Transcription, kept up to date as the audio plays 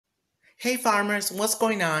Hey farmers, what's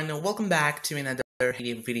going on? Welcome back to another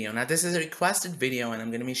video. Now this is a requested video and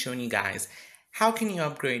I'm going to be showing you guys how can you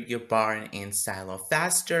upgrade your barn in Silo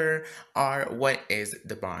faster, or what is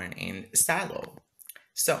the barn in Silo.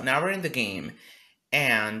 So now we're in the game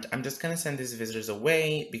and I'm just going to send these visitors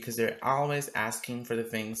away because they're always asking for the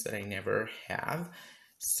things that I never have.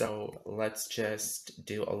 So let's just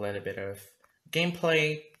do a little bit of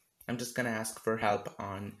gameplay. I'm just going to ask for help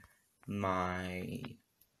on my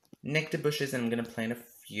nectar bushes, and I'm gonna plant a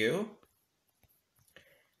few.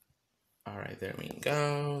 All right, there we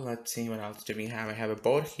go. Let's see, what else do we have? I have a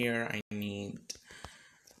boat here. I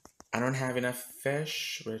don't have enough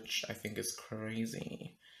fish, which I think is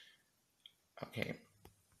crazy. Okay,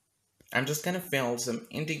 I'm just gonna fill some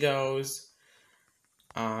indigos.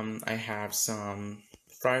 I have some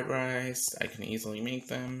fried rice. I can easily make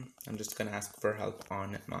them. I'm just gonna ask for help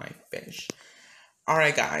on my fish.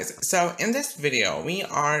 Alright guys, so in this video, we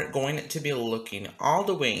are going to be looking all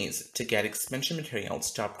the ways to get expansion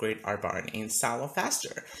materials to upgrade our barn in Silo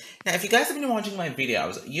faster. Now, if you guys have been watching my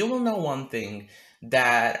videos, you will know one thing,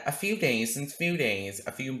 that a few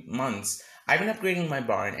months, I've been upgrading my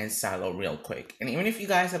barn in Silo real quick. And even if you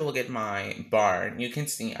guys have a look at my barn, you can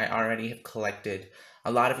see I already have collected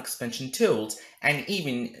a lot of expansion tools, and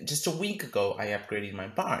even just a week ago, I upgraded my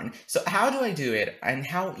barn. So how do I do it, and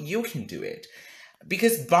how you can do it?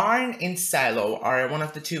 Because barn and silo are one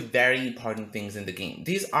of the two very important things in the game.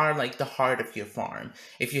 These are like the heart of your farm.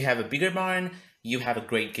 If you have a bigger barn, you have a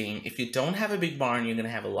great game. If you don't have a big barn, you're going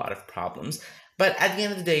to have a lot of problems. But at the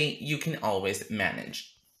end of the day, you can always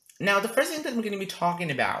manage. Now, the first thing that we're going to be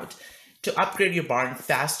talking about to upgrade your barn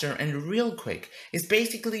faster and real quick is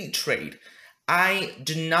basically trade. I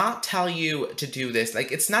do not tell you to do this.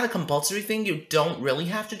 Like, it's not a compulsory thing. You don't really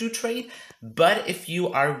have to do trade. But if you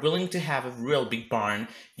are willing to have a real big barn,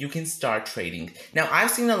 you can start trading. Now, I've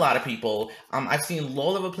seen a lot of people. I've seen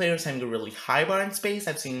low-level players having a really high barn space.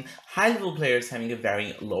 I've seen high-level players having a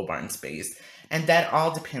very low barn space. And that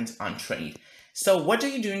all depends on trade. So what do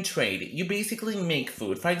you do in trade? You basically make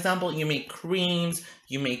food. For example, you make creams,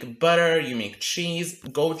 you make butter, you make cheese,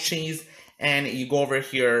 goat cheese. And you go over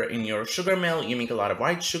here in your sugar mill, you make a lot of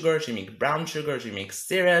white sugars, you make brown sugars, you make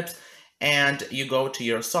syrups, and you go to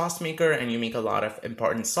your sauce maker and you make a lot of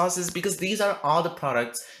important sauces, because these are all the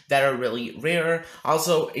products that are really rare.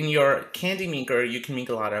 Also, in your candy maker, you can make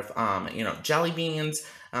a lot of, jelly beans,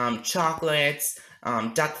 chocolates,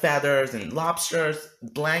 duck feathers and lobsters,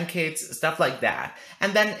 blankets, stuff like that.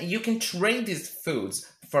 And then you can trade these foods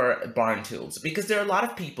for barn tools, because there are a lot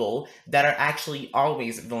of people that are actually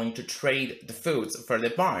always willing to trade the foods for the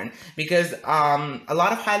barn, because a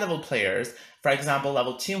lot of high-level players, for example,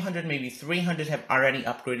 level 200, maybe 300, have already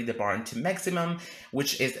upgraded the barn to maximum,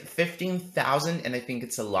 which is 15,000, and I think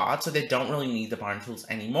it's a lot, so they don't really need the barn tools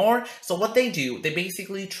anymore. So what they do, they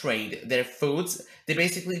basically trade their foods, they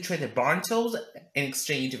basically trade their barn tools in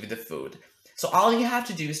exchange with the food. So all you have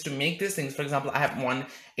to do is to make these things. For example, I have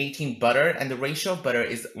 1/18 butter, and the ratio of butter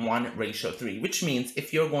is 1:3, which means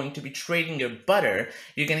if you're going to be trading your butter,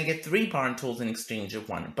 you're going to get 3 barn tools in exchange of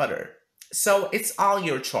 1 butter. So it's all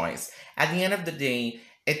your choice. At the end of the day,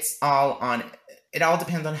 it all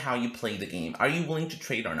depends on how you play the game. Are you willing to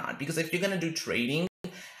trade or not? Because if you're going to do trading,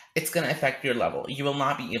 it's going to affect your level. You will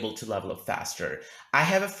not be able to level up faster. I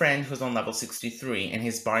have a friend who's on level 63, and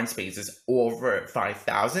his barn space is over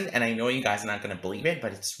 5,000, and I know you guys are not going to believe it,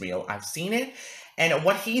 but it's real. I've seen it. And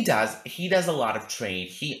what he does a lot of trade.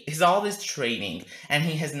 He's always trading, and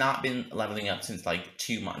he has not been leveling up since like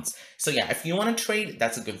 2 months. So yeah, if you want to trade,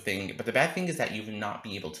 that's a good thing. But the bad thing is that you will not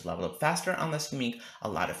be able to level up faster unless you make a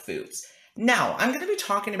lot of foods. Now, I'm going to be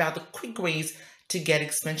talking about the quick ways to get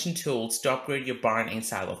expansion tools to upgrade your barn in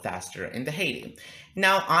Silo faster in the Hay.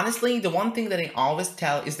 Now, honestly, the one thing that I always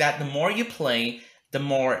tell is that the more you play, the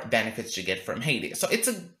more benefits you get from Hay. So it's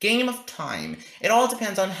a game of time. It all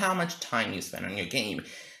depends on how much time you spend on your game.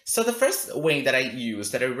 So the first way that I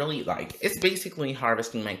use, that I really like, is basically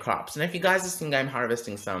harvesting my crops. And if you guys are seeing, I'm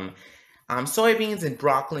harvesting some soybeans and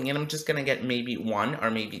broccoli, and I'm just going to get maybe 1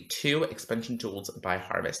 or maybe 2 expansion tools by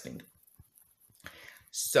harvesting.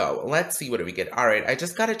 So let's see, what do we get? All right, I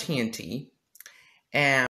just got a TNT,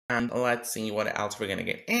 and let's see what else we're gonna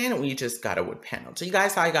get. And we just got a wood panel. So you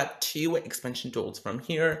guys saw I got 2 expansion tools from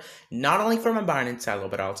here, not only for my barn and silo,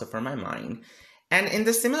 but also for my mine. And in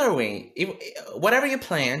the similar way, whatever you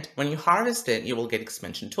plant, when you harvest it, you will get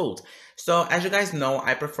expansion tools. So as you guys know,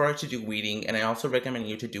 I prefer to do weeding, and I also recommend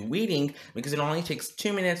you to do weeding because it only takes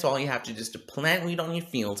 2 minutes. All you have to do is to plant weed on your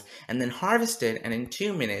field and then harvest it. And in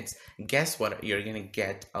 2 minutes, guess what? You're going to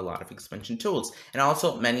get a lot of expansion tools and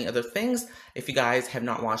also many other things. If you guys have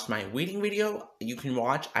not watched my weeding video, you can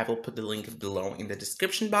watch. I will put the link below in the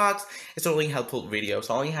description box. It's a really helpful video.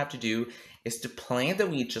 So all you have to do is to plant the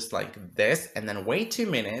weed just like this and then wait 2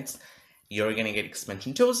 minutes. You're gonna get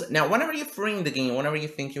expansion tools. Now, whenever you're free in the game, whenever you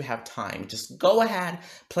think you have time, just go ahead,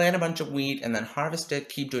 plant a bunch of wheat, and then harvest it.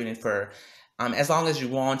 Keep doing it for as long as you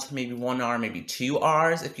want, maybe 1 hour, maybe 2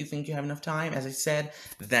 hours if you think you have enough time, as I said,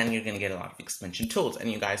 then you're gonna get a lot of expansion tools.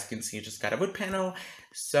 And you guys can see I just got a wood panel.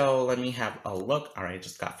 So let me have a look. All right, I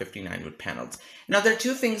just got 59 wood panels. Now, there are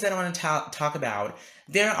 2 things that I want to talk about.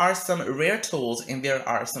 There are some rare tools and there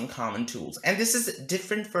are some common tools. And this is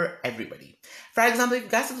different for everybody. For example, if you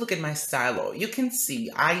guys look at my silo, you can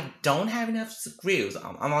see I don't have enough screws.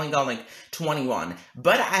 I'm only got like 21,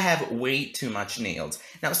 but I have way too much nails.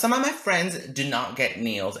 Now, some of my friends do not get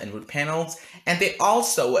nails and wood panels, and they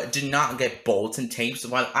also do not get bolts and tapes,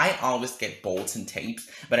 while I always get bolts and tapes,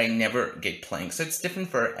 but I never get planks. So it's different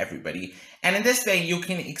for everybody. And in this way, you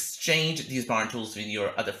can exchange these barn tools with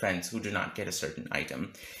your other friends who do not get a certain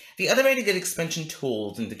item. The other way to get expansion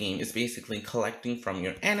tools in the game is basically collecting from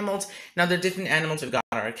your animals. Now, there are different animals. We've got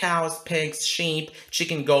our cows, pigs, sheep,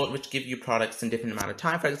 chicken, goat, which give you products in different amount of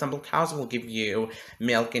time. For example, cows will give you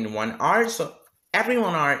milk in 1 hour. So every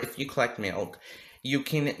 1 hour, if you collect milk, you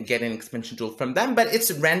can get an expansion tool from them, but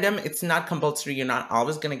it's random. It's not compulsory. You're not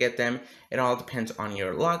always going to get them. It all depends on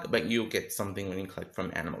your luck, but you get something when you collect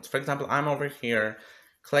from animals. For example, I'm over here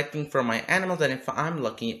collecting for my animals, and if I'm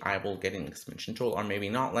lucky, I will get an expansion tool, or maybe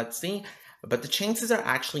not. Let's see. But the chances are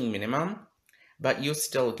actually minimum, but you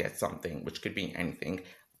still get something, which could be anything.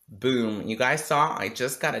 Boom. You guys saw I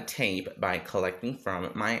just got a tape by collecting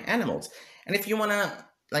from my animals. And if you want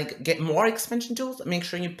to get more expansion tools, make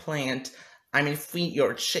sure you feed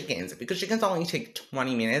your chickens, because chickens only take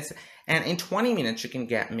 20 minutes, and in 20 minutes you can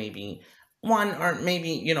get maybe 1, or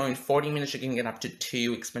maybe, in 40 minutes you can get up to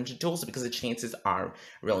 2 expansion tools, because the chances are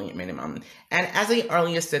really minimum. And as I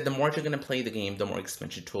earlier said, the more you're going to play the game, the more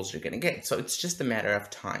expansion tools you're going to get. So it's just a matter of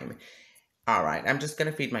time. All right, I'm just going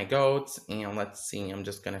to feed my goats, and let's see, I'm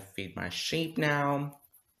just going to feed my sheep now.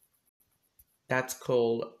 That's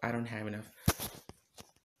cool. I don't have enough.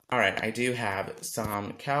 All right, I do have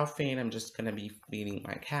some cow feed. I'm just going to be feeding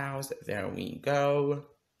my cows. There we go.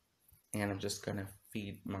 And I'm just going to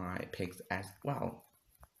feed my pigs as well.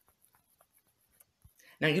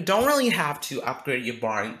 Now, you don't really have to upgrade your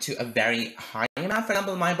barn to a very high amount. For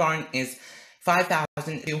example, my barn is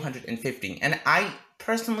 5,250, and I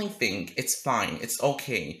personally think it's fine. It's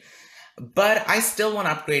okay. But I still want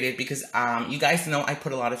to upgrade it because you guys know I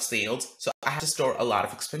put a lot of sales, so I have to store a lot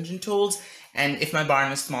of expansion tools. And if my barn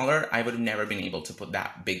was smaller, I would have never been able to put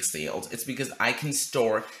that big sales. It's because I can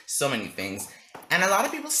store so many things. And a lot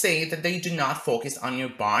of people say that they do not focus on your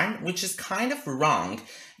barn, which is kind of wrong,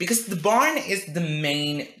 because the barn is the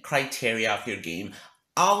main criteria of your game.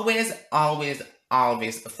 Always, always,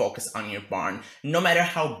 always focus on your barn. No matter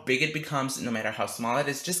how big it becomes, no matter how small it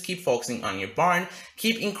is, just keep focusing on your barn.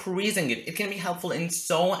 Keep increasing it. It can be helpful in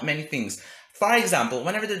so many things. For example,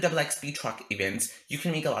 whenever there are double XP truck events, you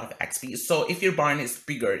can make a lot of XP. So if your barn is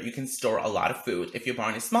bigger, you can store a lot of food. If your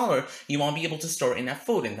barn is smaller, you won't be able to store enough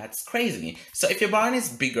food, and that's crazy. So if your barn is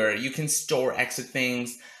bigger, you can store extra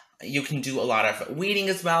things. You can do a lot of weeding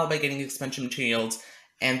as well by getting expansion materials.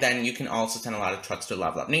 And then you can also send a lot of trucks to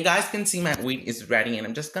level up. Now you guys can see my wheat is ready, and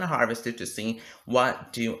I'm just going to harvest it to see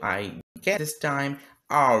what do I get this time.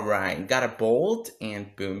 All right, got a bolt,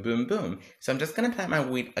 and boom, boom, boom. So I'm just going to plant my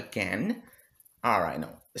wheat again. All right, no.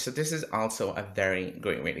 So this is also a very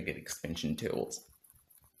great way to get expansion tools.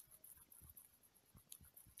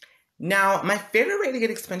 Now, my favorite way to get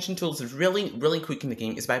expansion tools really, really quick in the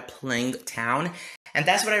game is by playing Town. And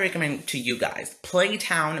that's what I recommend to you guys. Play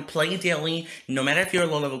Town, play daily. No matter if you're a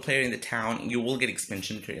low-level player in the Town, you will get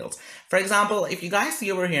expansion materials. For example, if you guys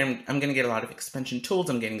see over here, I'm going to get a lot of expansion tools.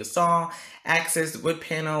 I'm getting a saw, axes, wood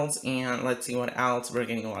panels, and let's see what else. We're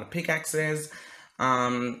getting a lot of pickaxes.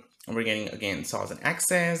 We're getting, again, saws and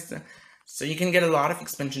axes. So you can get a lot of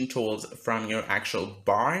expansion tools from your actual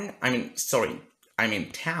barn. I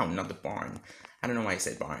mean town, not the barn. I don't know why I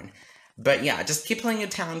said barn. But yeah, just keep playing your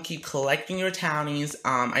town, keep collecting your townies.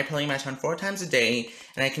 I play my town 4 times a day,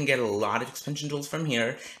 and I can get a lot of expansion tools from here.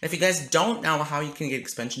 And if you guys don't know how you can get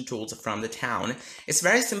expansion tools from the town, it's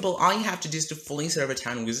very simple. All you have to do is to fully serve a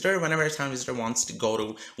town visitor. Whenever a town visitor wants to go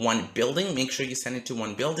to one building, make sure you send it to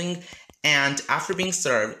one building. And after being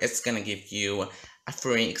served, it's going to give you a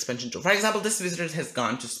free expansion tool. For example, this visitor has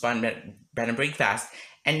gone to Spun Bed and Breakfast,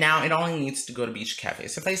 and now it only needs to go to Beach Cafe.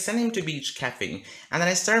 So if I send him to Beach Cafe, and then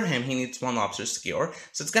I serve him, he needs 1 lobster skewer.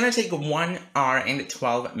 So it's going to take 1 hour and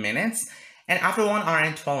 12 minutes. And after 1 hour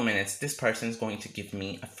and 12 minutes, this person is going to give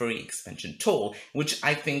me a free expansion tool, which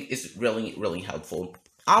I think is really, really helpful.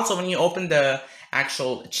 Also, when you open the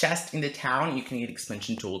actual chest in the town, you can get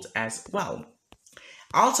expansion tools as well.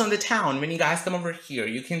 Also in the town, when you guys come over here,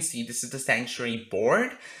 you can see this is the sanctuary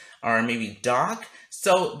board, or maybe dock.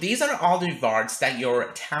 So these are all the rewards that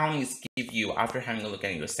your townies give you after having a look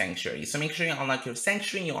at your sanctuary. So make sure you unlock your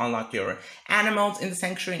sanctuary, you unlock your animals in the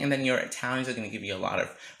sanctuary, and then your townies are going to give you a lot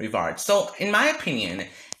of rewards. So in my opinion,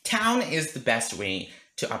 town is the best way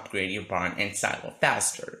to upgrade your barn and silo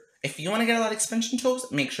faster. If you want to get a lot of expansion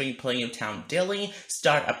tools, make sure you play your town daily.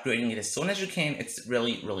 Start upgrading it as soon as you can. It's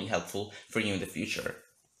really, really helpful for you in the future.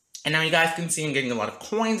 And now you guys can see I'm getting a lot of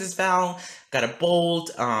coins as well. Got a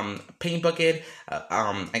bolt, paint bucket,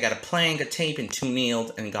 I got a plank, a tape, and 2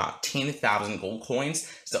 nails, and got 10,000 gold coins.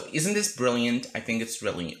 So isn't this brilliant? I think it's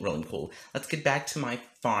really, really cool. Let's get back to my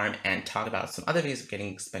farm and talk about some other ways of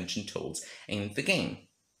getting expansion tools in the game.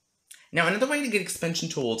 Now, another way to get expansion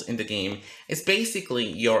tools in the game is basically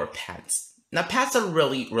your pets. Now, pets are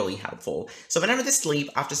really, really helpful. So whenever they sleep,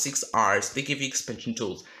 after 6 hours, they give you expansion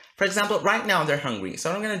tools. For example, right now they're hungry. So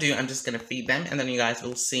what I'm going to do, I'm just going to feed them, and then you guys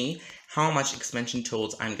will see how much expansion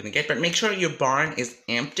tools I'm going to get. But make sure your barn is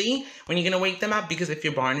empty when you're going to wake them up, because if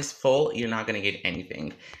your barn is full, you're not going to get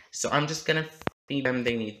anything. So I'm just going to feed them.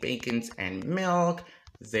 They need bacons and milk.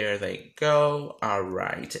 There they go. All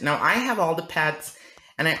right. Now, I have all the pets.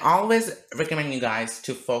 And I always recommend you guys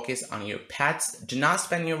to focus on your pets. Do not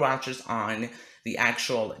spend your vouchers on the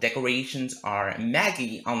actual decorations or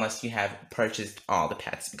Maggie unless you have purchased all the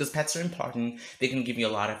pets, because pets are important. They can give you a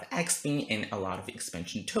lot of XP and a lot of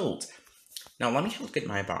expansion tools. Now let me look at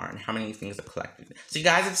my barn, how many things I've collected. So you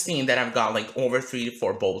guys have seen that I've got like over 3 to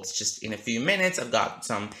 4 bolts just in a few minutes. I've got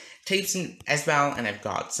some tapes as well, and I've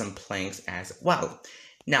got some planks as well.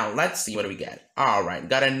 Now, let's see what do we get. Alright,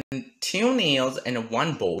 got 2 nails and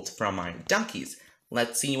 1 bolt from my donkeys.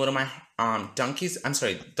 Let's see what are my donkeys. I'm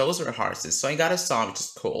sorry, those are horses. So I got a saw, which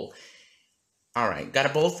is cool. Alright, got a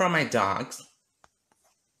bolt from my dogs.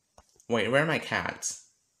 Wait, where are my cats?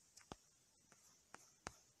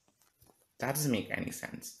 That doesn't make any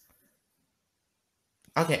sense.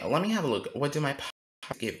 Okay, let me have a look. What do my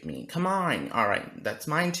pets give me? Come on. Alright, that's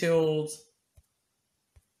mine tools.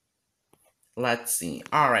 Let's see.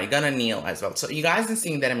 Alright, got a nail as well. So you guys are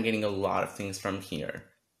seeing that I'm getting a lot of things from here.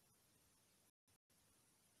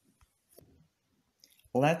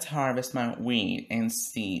 Let's harvest my wheat and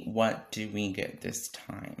see what do we get this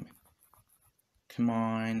time. Come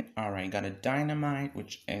on. Alright, got a dynamite,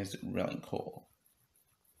 which is really cool.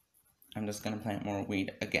 I'm just going to plant more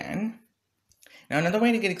wheat again. Now, another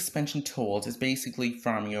way to get expansion tools is basically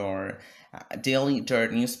from your daily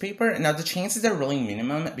dirt newspaper. Now, the chances are really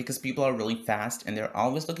minimum because people are really fast and they're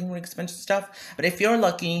always looking for expansion stuff. But if you're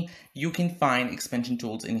lucky, you can find expansion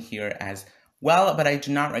tools in here as well. But I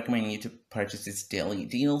do not recommend you to purchase these daily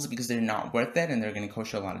deals because they're not worth it and they're going to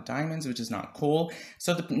cost you a lot of diamonds, which is not cool.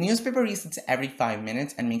 So the newspaper resets every 5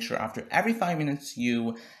 minutes, and make sure after every 5 minutes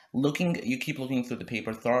you keep looking through the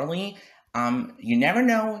paper thoroughly. You never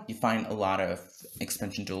know, you find a lot of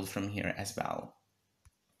expansion tools from here as well.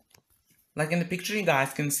 Like in the picture you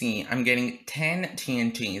guys can see, I'm getting 10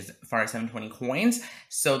 TNTs for 720 coins.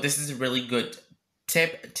 So this is a really good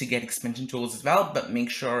tip to get expansion tools as well, but make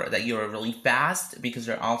sure that you're really fast because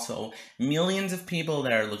there are also millions of people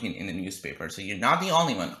that are looking in the newspaper. So you're not the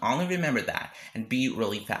only one, only remember that and be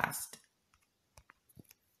really fast.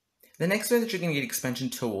 The next way that you can get expansion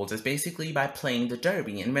tools is basically by playing the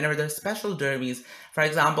derby. And whenever there's special derbies, for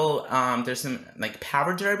example, there's some like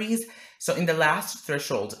power derbies. So in the last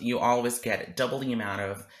threshold, you always get double the amount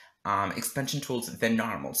of expansion tools than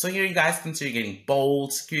normal. So here you guys can see you're getting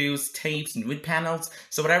bolts, screws, tapes, and wood panels.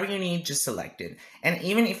 So whatever you need, just select it. And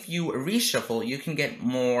even if you reshuffle, you can get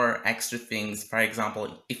more extra things. For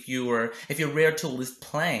example, if your rare tool is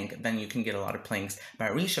plank, then you can get a lot of planks by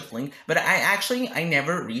reshuffling. But I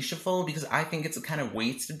never reshuffle because I think it's a kind of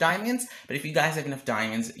waste of diamonds. But if you guys have enough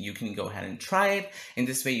diamonds, you can go ahead and try it. In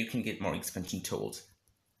this way, you can get more expansion tools.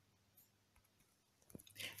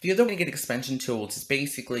 The other way to get expansion tools is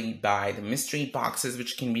basically by the mystery boxes,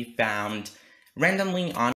 which can be found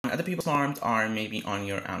randomly on other people's farms or maybe on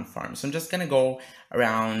your own farm. So I'm just going to go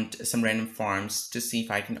around some random farms to see if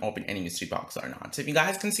I can open any mystery box or not. So if you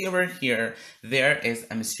guys can see over here, there is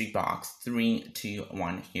a mystery box. 3, 2,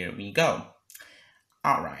 1, here we go.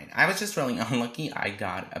 Alright, I was just really unlucky. I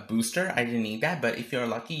got a booster. I didn't need that, but if you're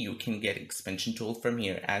lucky, you can get expansion tool from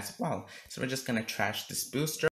here as well. So we're just gonna trash this booster.